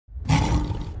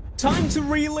Time to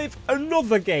relive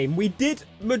another game. We did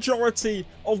majority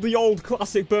of the old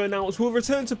classic Burnouts. We'll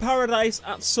return to Paradise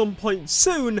at some point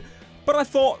soon, but I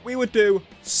thought we would do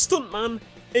Stuntman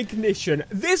Ignition.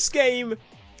 This game,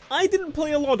 I didn't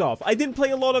play a lot of. I didn't play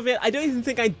a lot of it. I don't even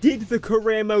think I did the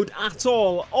career mode at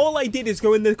all. All I did is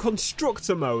go in the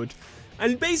constructor mode.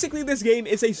 And basically this game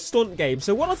is a stunt game.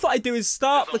 So what I thought I'd do is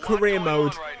start the career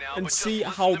mode and see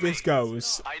how this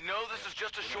goes. I know this is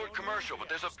just a short commercial, but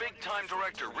there's a big-time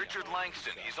director, Richard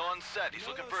Langston. He's on set. He's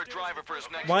looking for a driver for his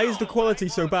next Why is the quality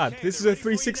so bad? This is a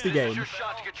 360 game. This is your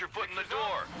shot to get your foot in the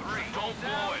door. Don't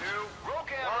blow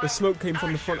it. The smoke came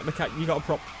from the front of the cat. You got a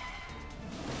prop.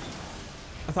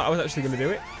 I thought I was actually going to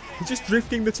do it. He's just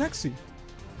drifting the taxi.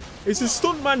 It's a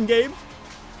stuntman game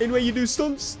in where you do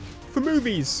stunts for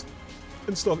movies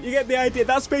and stuff. You get the idea.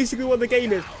 That's basically what the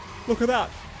game is. Look at that.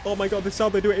 Oh my god, this is how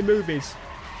they do it in movies.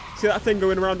 See that thing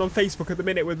going around on Facebook at the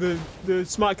minute with the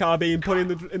smart car being put in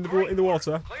the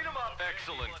water? Clean him up.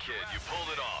 Excellent, kid. You pulled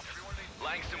it off.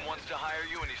 Langston wants to hire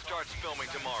you and he starts filming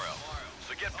tomorrow.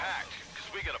 So get packed,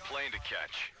 because we got a plane to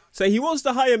catch. So he wants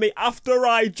to hire me after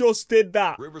I just did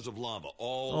that. Rivers of lava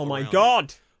all Oh my around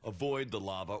god. you. Avoid the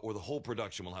lava or the whole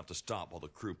production will have to stop while the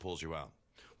crew pulls you out.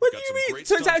 What do you mean?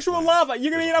 So it's actual lava?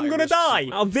 You're gonna mean I'm gonna die?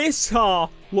 Now this car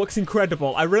looks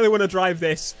incredible. I really want to drive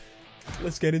this.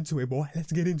 Let's get into it, boy.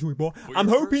 Let's get into it, boy. I'm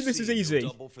hoping this is easy.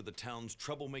 Double for the town's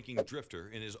troublemaking drifter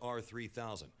in his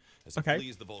R3000 as he Okay.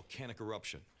 flees the volcanic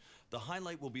eruption. The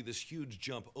highlight will be this huge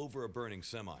jump over a burning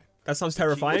semi. That sounds The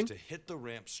key is terrifying. to hit the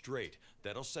ramp straight.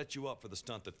 That'll set you up for the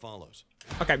stunt that follows.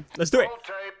 Okay, let's do it.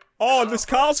 Oh, this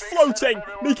car's floating.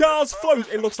 The car's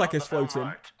floating. It looks like it's floating.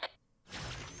 Right,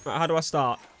 how do I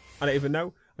start? I don't even know.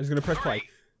 I'm just gonna press play.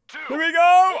 Here we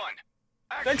go.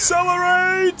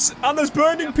 Accelerate! And there's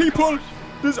burning people.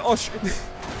 There's oh shit.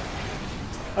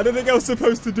 I don't think I was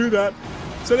supposed to do that.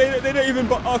 So they don't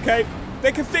even. Okay,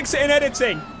 they can fix it in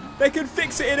editing. They can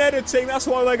fix it in editing. That's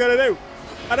what they're gonna do.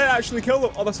 I didn't actually kill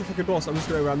them. Oh, that's a fucking boss. I'm just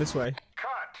gonna go around this way.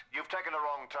 Cut! You've taken the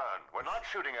wrong turn. We're not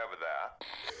shooting over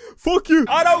there. Fuck you!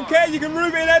 I don't care. You can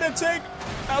remove it in editing.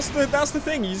 That's the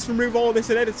thing. You just remove all this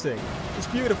in editing. It's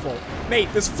beautiful, mate.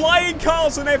 There's flying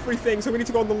cars and everything. So we need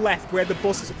to go on the left where the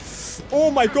bus is.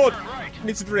 Oh my god! I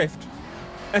need to drift.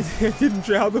 I didn't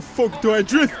drift. How the fuck do I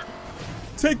drift?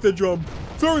 Take the jump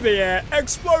through the air.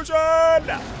 Explosion!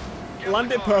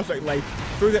 Land it perfectly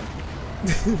through the.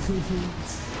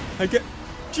 I get.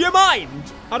 Do you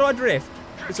mind? How do I drift?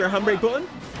 Is there a handbrake button?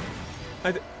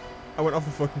 I went off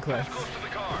the fucking cliff.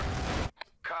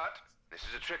 Cut. This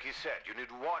is a tricky set. You need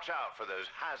to watch out for those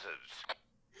hazards.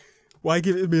 Why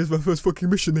give it to me as my first fucking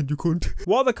mission then, you cunt?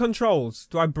 What are the controls?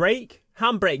 Do I brake?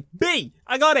 Handbrake. B!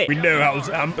 I got it! We know how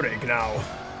to handbrake now.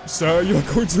 Sir, you're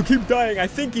going to keep dying. I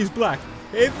think he's black.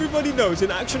 Everybody knows in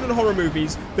action and horror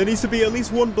movies, there needs to be at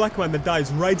least one black man that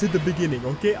dies right at the beginning,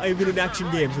 okay? I've been in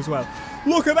action games as well.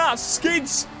 Look at that!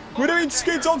 Skids! We're doing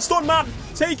skids on Stuntman!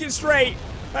 Take it straight!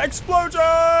 Explosion!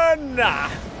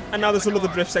 And now there's another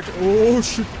drift section. Oh,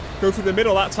 shit. Go through the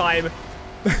middle that time.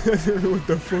 What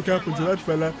the fuck happened to that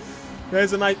fella?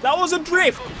 There's a nice... That was a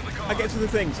drift! I get to the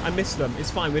things. I missed them.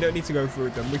 It's fine. We don't need to go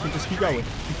through them. We can just keep going.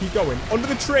 We keep going. Under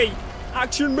the tree.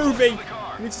 Action movie.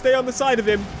 We need to stay on the side of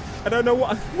him. I don't know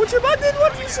what... What you man did?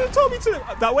 What you should have told me to...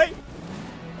 That way?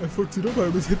 I fucked it up. I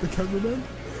almost hit the cameraman.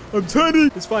 I'm turning.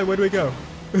 It's fine. Where do we go?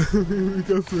 We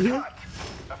go through here.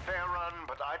 A fair run,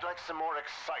 but I'd like some more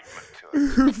excitement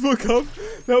to it. Fuck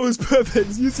off. That was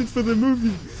perfect. Use it for the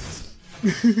movie.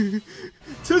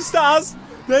 2 stars.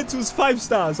 That was 5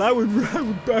 stars. I would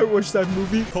watch that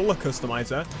movie. Color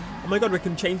customizer. Oh my god, we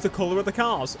can change the color of the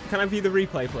cars. Can I view the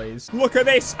replay, please? Look at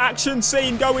this action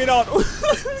scene going on. Look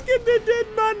at the dead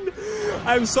man.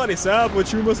 I'm sorry, sir,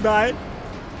 but you must die.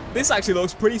 This actually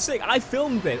looks pretty sick. I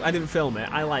filmed it. I didn't film it.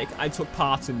 I took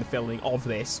part in the filming of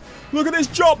this. Look at this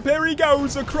jump. Here he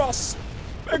goes across.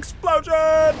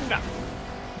 Explosion.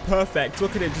 Perfect.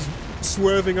 Look at it just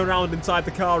swerving around inside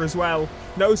the car as well.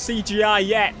 No CGI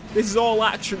yet. This is all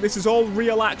action. This is all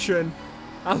real action.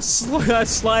 I'll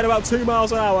slide about 2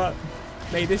 miles an hour.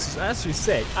 Mate, this is actually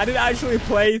sick. I didn't actually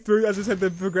play through, as I said,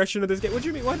 the progression of this game. What do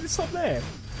you mean? Why did it stop there?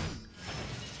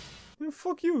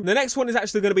 Fuck you. The next one is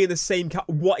actually going to be in the same car.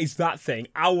 What is that thing?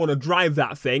 I want to drive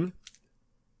that thing.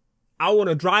 I want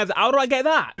to drive that. How do I get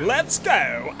that? Let's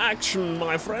go. Action,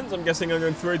 my friends. I'm guessing I'm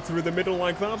going through the middle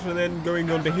like that and then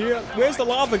going under here. Where's the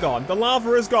lava gone? The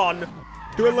lava is gone.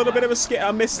 Do a little bit of a skid.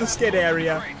 I missed the skid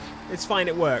area. It's fine.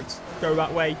 It worked. Go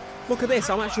that way. Look at this.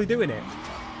 I'm actually doing it.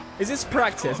 Is this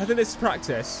practice? I think this is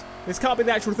practice. This can't be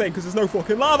the actual thing because there's no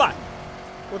fucking lava.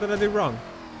 What did I do wrong?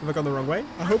 Have I gone the wrong way?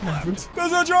 I hope I haven't.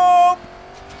 There's a jump!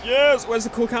 Yes! Where's the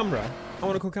cool camera? I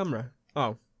want a cool camera.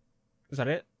 Oh. Is that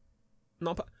it?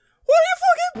 Not. What are you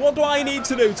fucking? What do I need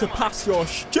to do to pass your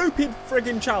stupid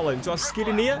friggin' challenge? Do I skid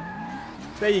in here?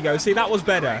 There you go. See, that was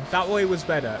better. That way was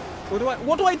better.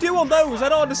 What do I do on those? I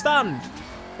don't understand.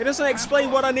 It doesn't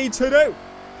explain what I need to do.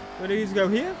 Do I need to go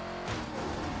here?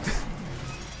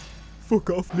 Fuck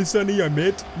off, listen here,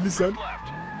 mate. Listen.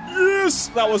 Yes!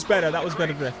 That was better. That was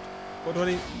better drift. What do I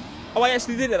need? Oh, I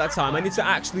actually did it that time. I need to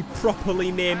actually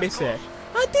properly near miss it.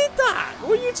 I did that.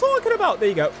 What are you talking about? There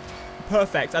you go.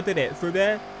 Perfect. I did it. Through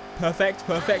there. Perfect.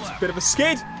 Perfect. Bit of a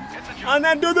skid. And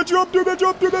then do the jump. Do the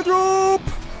jump. Do the jump.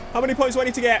 How many points do I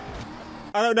need to get?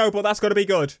 I don't know, but that's got to be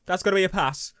good. That's got to be a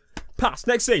pass. Pass.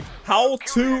 Next scene. How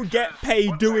to get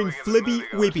paid doing flibby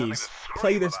wibbies.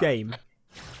 Play this game.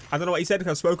 I don't know what he said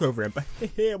because I spoke over him, but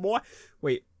here, boy.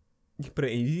 Wait, you put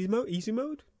it in easy mode? Easy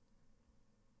mode?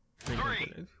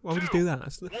 Why would you do that?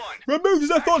 Removes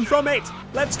the fun from it.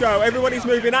 Let's go. Everybody's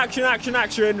moving. Action, action,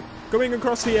 action. Going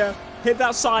across here. Hit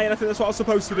that sign. I think that's what I'm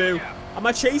supposed to do. Am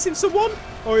I chasing someone?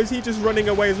 Or is he just running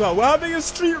away as well? We're having a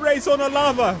street race on a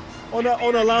lava. On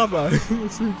a lava.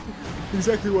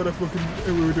 Exactly what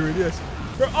we were doing, yes.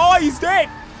 Oh, he's dead.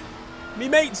 Me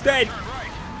mate's dead.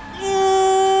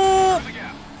 Oh!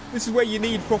 This is where you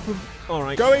need proper...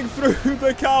 Alright. Going through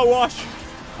the car wash.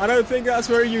 I don't think that's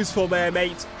very useful there,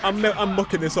 mate. I'm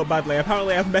mucking this up badly.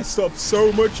 Apparently I've messed up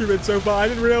so much of it so far. I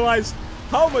didn't realise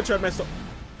how much I've messed up.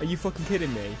 Are you fucking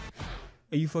kidding me?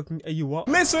 Are you what?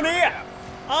 Listen here!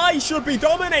 I should be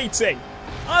dominating!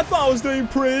 I thought I was doing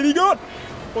pretty good.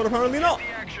 But apparently not.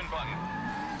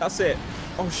 That's it.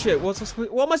 Oh shit, what's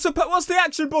the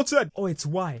action button? Oh, it's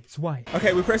Y. It's Y.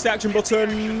 Okay, we press the action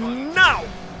button now!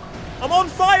 I'm on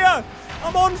fire!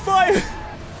 I'm on fire!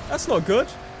 That's not good.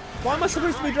 Why am I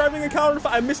supposed to be driving a car on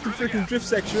fire? I missed the freaking drift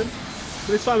section.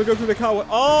 But it's fine, we go through the car wash.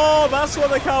 Oh, that's what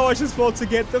the car wash is for, to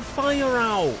get the fire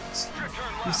out.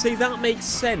 You see, that makes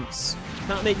sense.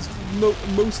 That makes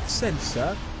most sense,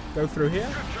 sir. Go through here.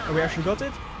 And we actually got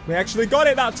it. We actually got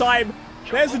it that time.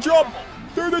 There's the jump.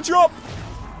 Do the jump.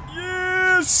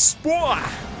 Yes! Boy.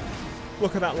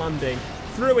 Look at that landing.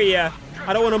 Through here.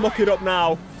 I don't want to muck it up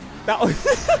now. That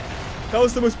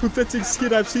was the most pathetic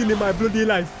skid I've seen in my bloody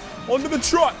life. Onto the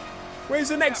truck. Where's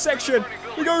the next section?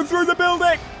 We're going through the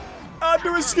building. And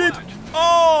do a skid.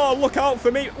 Oh, look out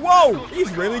for me. Whoa,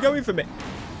 he's really going for me.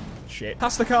 Shit.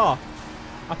 Past the car.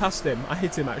 I passed him. I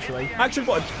hit him, actually. Action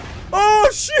button. Oh,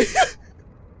 shit.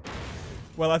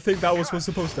 Well, I think that was what's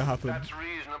supposed to happen. That's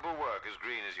reasonable work, as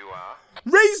green as you are.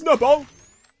 Reasonable?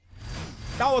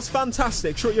 That was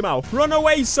fantastic. Shut your mouth. Run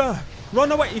away, sir.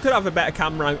 Run away. You could have a better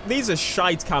camera angle. These are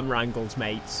shite camera angles,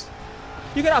 mates.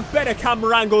 You could have better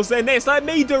camera angles than this. Let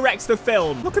me direct the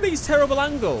film. Look at these terrible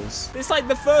angles. It's like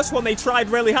the first one they tried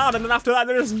really hard, and then after that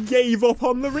they just gave up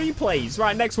on the replays.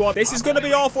 Right, next one. This is going to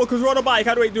be awful because we're on a bike.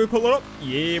 How do we pull it up?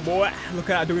 Yeah, boy. Look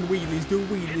at that, doing wheelies, doing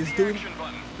wheelies, doing...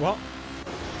 What?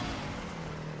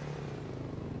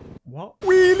 What?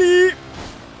 Wheelie!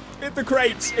 Hit the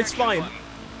crates. It's fine.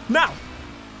 Now.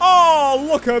 Oh,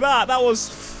 look at that. That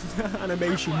was...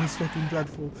 animation is fucking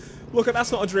dreadful. Look at,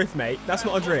 that's not a drift, mate. That's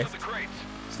not a drift.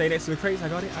 Stay next to the crates. I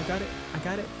got it. I got it. I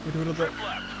got it. We do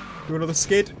another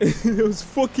skid. It was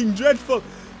fucking dreadful.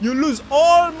 You lose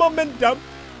all momentum.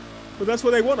 But that's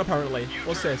what they want, apparently.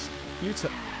 What's this?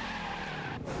 U-turn.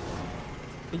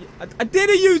 I did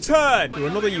a U-turn. Do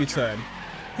another U-turn.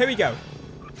 Here we go.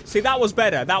 See, that was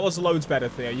better. That was loads better,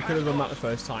 Theo. You could have done that the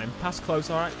first time. Pass close,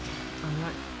 all right. All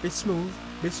right. Bit smooth.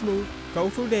 Bit smooth. Go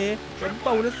through there. Get a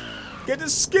bonus. Get the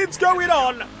skids going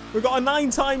on. We've got a 9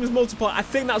 times multiplier. I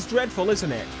think that's dreadful,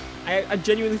 isn't it? I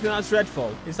genuinely think that's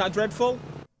dreadful. Is that dreadful?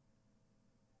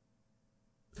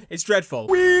 It's dreadful.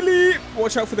 Wheelie!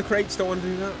 Watch out for the crates. Don't want to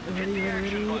do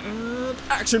that.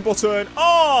 Action button.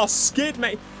 Oh, skid,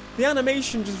 mate. The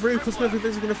animation just really close.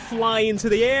 Everything's going to fly into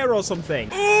the air or something.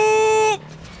 Oh!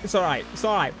 It's alright. It's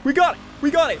alright. We got it. We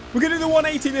got it. We're going to do the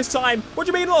 180 this time. What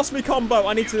do you mean lost me combo?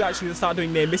 I need to actually start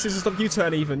doing near misses and stuff.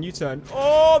 U-turn even. U-turn.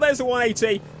 Oh, there's a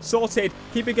 180. Sorted.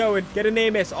 Keep it going. Get a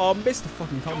near miss. Oh, missed the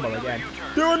fucking combo again.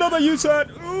 Do another U-turn.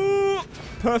 Ooh.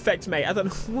 Perfect, mate. I don't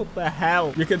know what the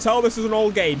hell. You can tell this is an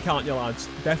old game, can't you, lads?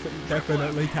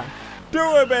 Definitely can.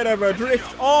 Do a bit of a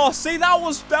drift. Oh, see, that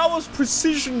was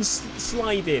precision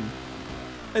sliding.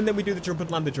 And then we do the jump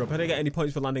and land the jump. I didn't get any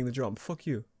points for landing the jump. Fuck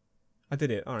you. I did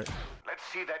it. All right. Let's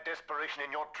see that desperation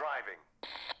in your driving.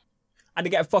 I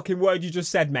didn't get a fucking word you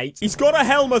just said, mate. He's got a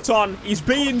helmet on. He's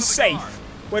being safe.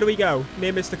 Where do we go?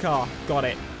 Near Mr. Car. Got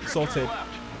it. Sorted.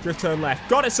 Drift turn left.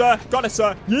 Got it, sir. Got it,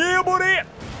 sir. Yeah, buddy.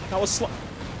 That was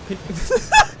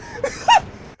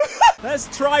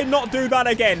Let's try not do that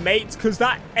again, mate, because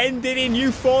that ended in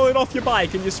you falling off your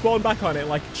bike and you spawned back on it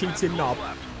like a cheating knob.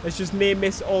 Let's just near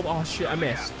miss all. Oh shit, I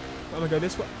missed. I'm gonna go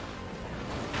this way.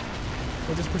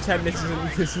 We'll just pretend this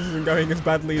isn't going as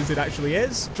badly as it actually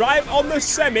is. Drive on the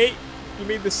semi. You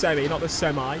mean the semi, not the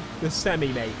semi. The semi,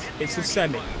 mate. It's the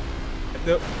semi.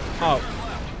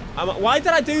 Why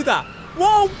did I do that?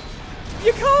 Whoa!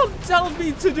 You can't tell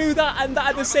me to do that and that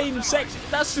at the same section.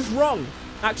 That's just wrong.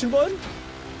 Action button.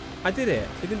 I did it.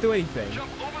 It didn't do anything.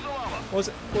 What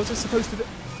was it supposed to do?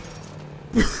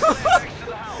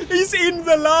 He's in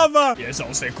the lava. Yes,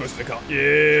 I'll stay close to the car.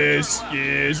 Yes,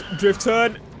 yes. Drift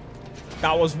turn.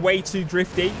 That was way too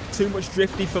drifty. Too much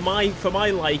drifty for my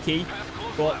likey.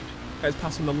 But let's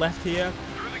pass on the left here.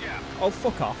 Oh,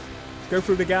 fuck off. Go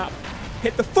through the gap.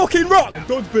 Hit the fucking rock. I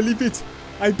don't believe it.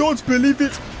 I don't believe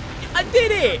it. I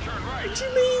did it. What do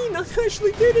you mean? I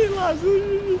actually did it, lads. What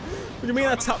do you mean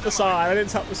I tapped the side? I didn't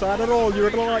tap the side at all. You're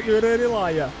a dirty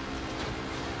liar.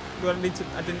 I didn't need to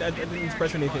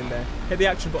press anything there. Hit the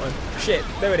action button. Shit,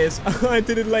 there it is. I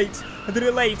did it late.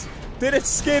 Did it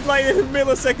skid like a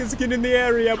millisecond skid in the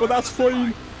area, but that's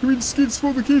fine. You mean skids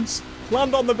for the kids?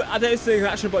 Land on the. I don't think the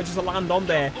action button just land on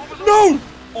there. No!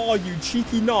 Oh, you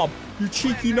cheeky knob. You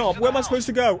cheeky knob. Where am I supposed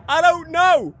to go? I don't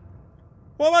know.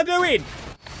 What am I doing?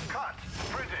 Cut.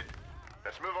 Printed.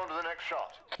 Let's move on to the next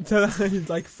shot. I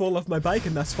like fall off my bike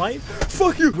and that's fine.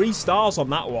 Fuck you. 3 stars on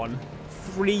that one.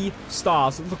 3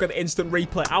 stars. Look at the instant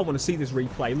replay. I want to see this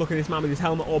replay. Look at this man with his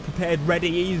helmet all prepared, ready.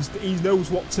 He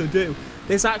knows what to do.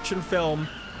 This action film,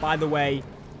 by the way,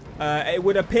 it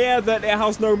would appear that it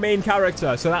has no main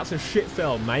character, so that's a shit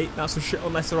film, mate. That's a shit,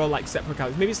 unless they're all like separate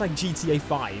characters. Maybe it's like GTA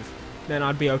 5. Then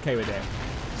I'd be okay with it.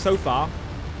 So far,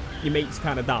 your mate's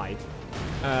kind of died.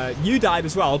 You died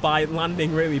as well by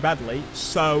landing really badly,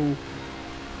 so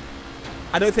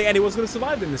I don't think anyone's going to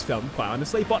survive in this film, quite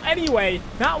honestly. But anyway,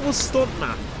 that was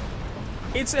Stuntman.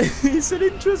 It's an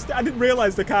interesting. I didn't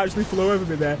realise the car actually flew over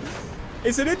me there.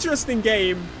 It's an interesting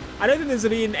game. I don't think there's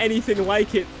been anything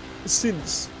like it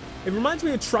since. It reminds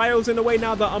me of Trials in a way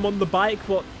now that I'm on the bike,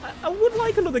 but I would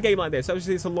like another game like this.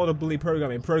 Obviously, it's a lot of bully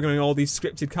programming all these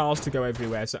scripted cars to go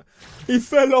everywhere. So he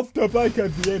fell off the bike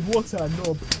at the end. What a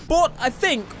knob. But I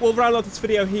think we'll round off this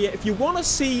video here. If you want to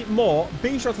see more,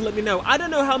 be sure to let me know. I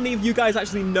don't know how many of you guys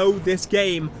actually know this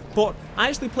game, but I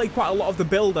actually played quite a lot of the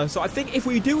builder. So I think if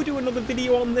we do another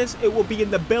video on this, it will be in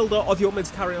the builder. Or if you want me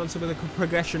to carry on some of the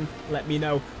progression, let me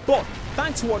know. But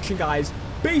thanks for watching, guys.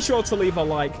 Be sure to leave a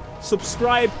like,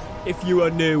 subscribe if you are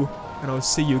new, and I'll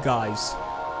see you guys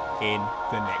in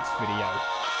the next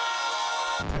video.